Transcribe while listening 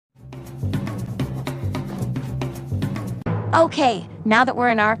Okay, now that we're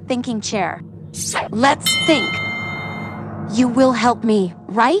in our thinking chair, let's think. You will help me,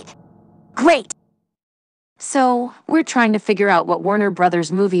 right? Great! So, we're trying to figure out what Warner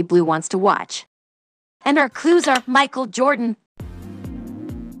Brothers movie Blue wants to watch. And our clues are Michael Jordan,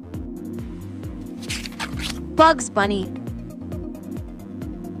 Bugs Bunny,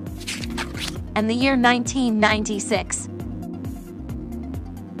 and the year 1996.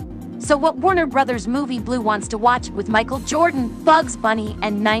 So what Warner Brothers movie Blue wants to watch with Michael Jordan, Bugs Bunny,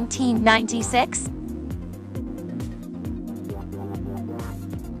 and 1996?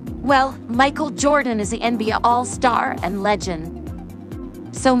 Well, Michael Jordan is the NBA All-Star and legend.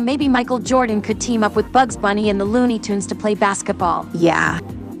 So maybe Michael Jordan could team up with Bugs Bunny and the Looney Tunes to play basketball. Yeah.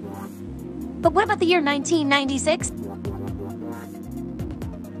 But what about the year 1996?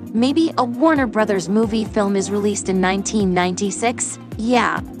 Maybe a Warner Brothers movie film is released in 1996?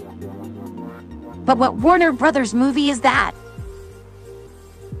 Yeah. But what Warner Brothers movie is that?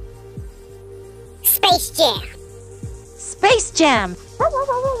 Space Jam. Space Jam!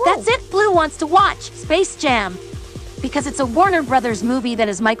 That's it Blue wants to watch, Space Jam. Because it's a Warner Brothers movie that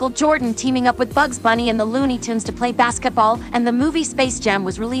is Michael Jordan teaming up with Bugs Bunny and the Looney Tunes to play basketball, and the movie Space Jam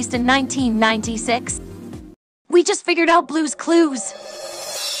was released in 1996. We just figured out Blue's clues.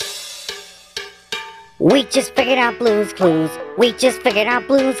 We just figured out Blue's clues. We just figured out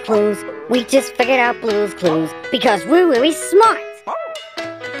Blue's clues. We just figured out Blue's clues. Because we're really smart.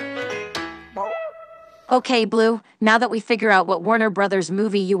 Okay, Blue, now that we figure out what Warner Brothers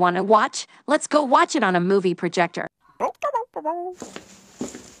movie you want to watch, let's go watch it on a movie projector.